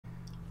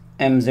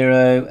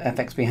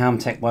M0FXB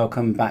Hamtech,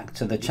 welcome back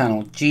to the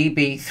channel.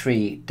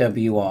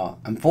 GB3WR.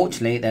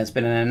 Unfortunately, there's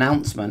been an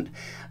announcement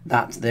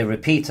that the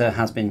repeater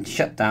has been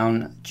shut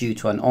down due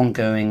to an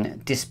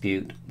ongoing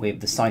dispute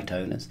with the site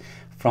owners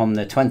from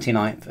the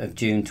 29th of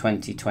June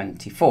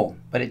 2024.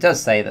 But it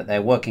does say that they're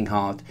working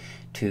hard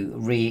to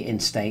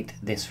reinstate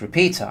this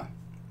repeater.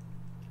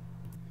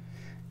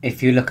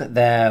 If you look at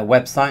their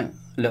website,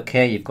 look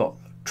here, you've got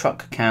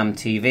Truck Cam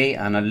TV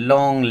and a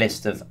long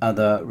list of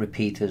other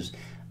repeaters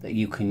that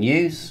you can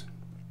use.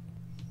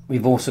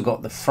 We've also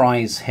got the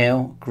Fries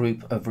Hill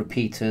group of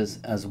repeaters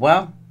as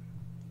well.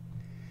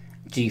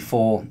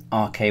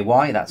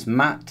 G4RKY, that's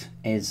Matt,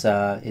 is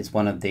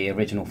one of the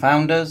original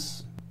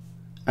founders.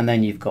 And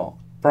then you've got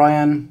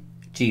Brian,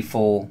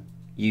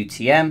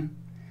 G4UTM.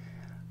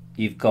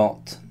 You've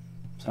got,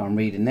 so I'm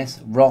reading this,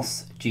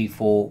 Ross,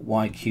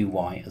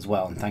 G4YQY as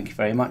well. And thank you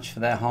very much for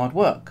their hard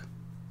work.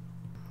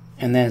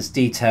 And there's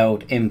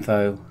detailed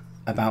info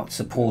about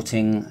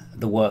supporting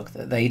the work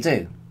that they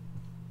do.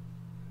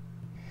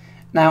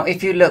 Now,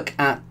 if you look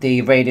at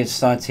the Radio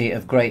Society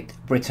of Great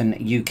Britain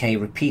UK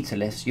repeater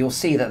list, you'll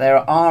see that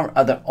there are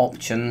other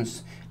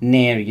options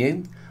near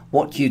you.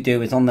 What you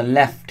do is on the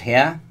left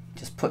here,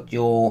 just put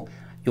your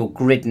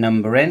grid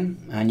number in,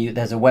 and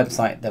there's a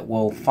website that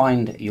will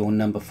find your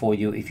number for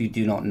you if you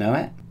do not know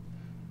it.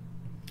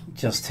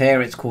 Just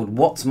here, it's called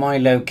What's My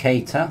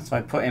Locator. So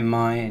I put in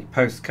my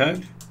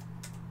postcode,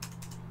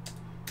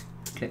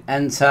 click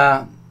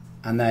enter,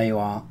 and there you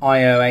are.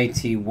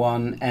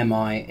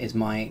 IO81MI is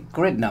my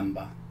grid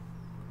number.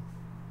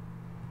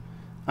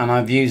 And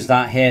I've used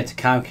that here to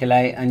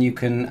calculate, and you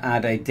can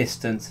add a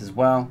distance as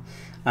well.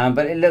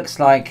 But it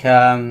looks like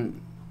the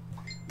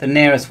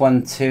nearest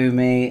one to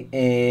me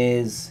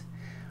is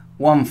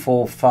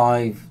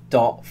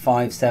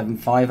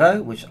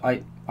 145.5750, which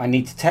I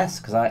need to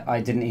test because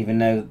I didn't even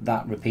know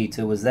that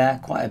repeater was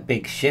there. Quite a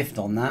big shift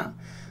on that.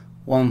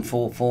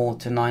 144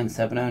 to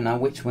 970. Now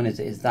which one is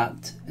it? Is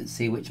that, let's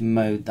see which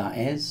mode that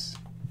is.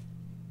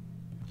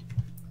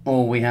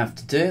 All we have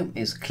to do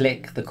is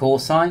click the call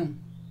sign,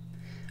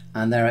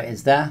 and there it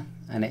is there,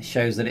 and it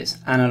shows that it's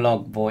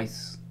analog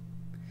voice.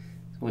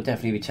 So we'll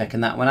definitely be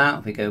checking that one out.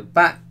 If we go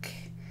back,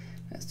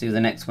 let's do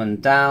the next one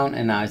down,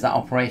 and now is that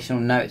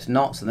operational? No, it's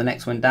not. So the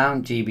next one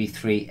down,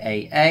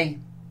 GB3AA,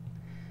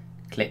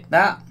 click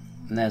that.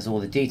 And there's all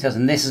the details,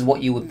 and this is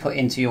what you would put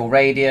into your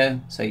radio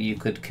so you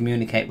could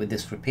communicate with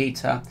this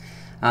repeater.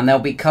 And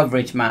there'll be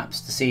coverage maps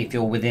to see if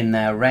you're within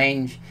their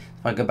range.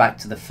 If I go back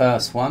to the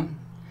first one,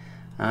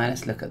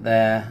 let's look at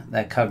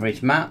their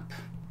coverage map.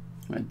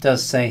 It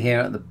does say here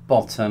at the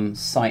bottom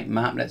site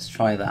map. Let's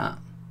try that.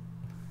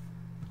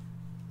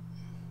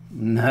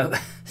 No.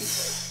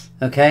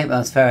 Okay,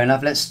 that's fair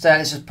enough. Let's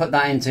just put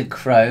that into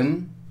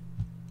Chrome.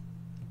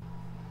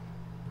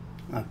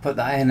 I've put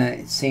that in,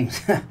 and it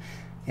seems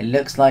it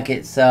looks like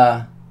it's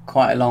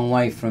quite a long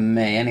way from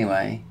me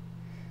anyway.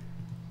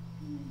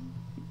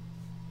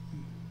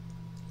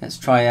 Let's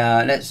try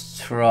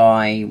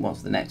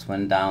what's the next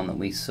one down that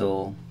we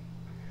saw?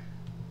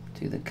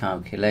 Do the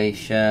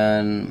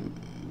calculation.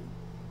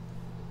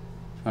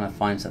 Trying to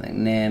find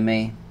something near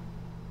me.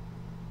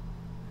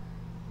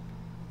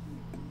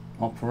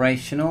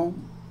 Operational.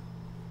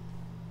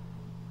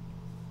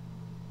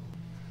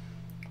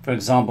 For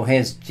example,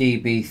 here's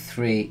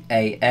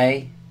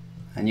GB3AA.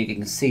 And you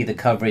can see the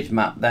coverage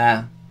map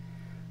there.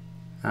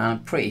 And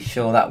I'm pretty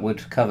sure that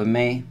would cover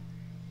me.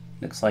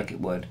 Looks like it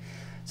would.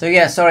 So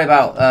yeah, sorry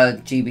about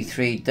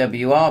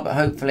GB3WR, but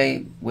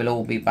hopefully we'll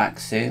all be back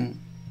soon.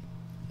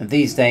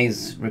 These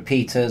days,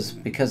 repeaters,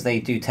 because they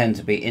do tend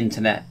to be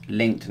internet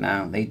linked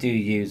now, they do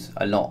use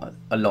a lot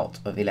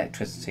of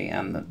electricity,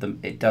 and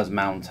it does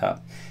mount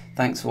up.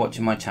 Thanks for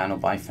watching my channel.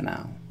 Bye for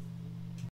now.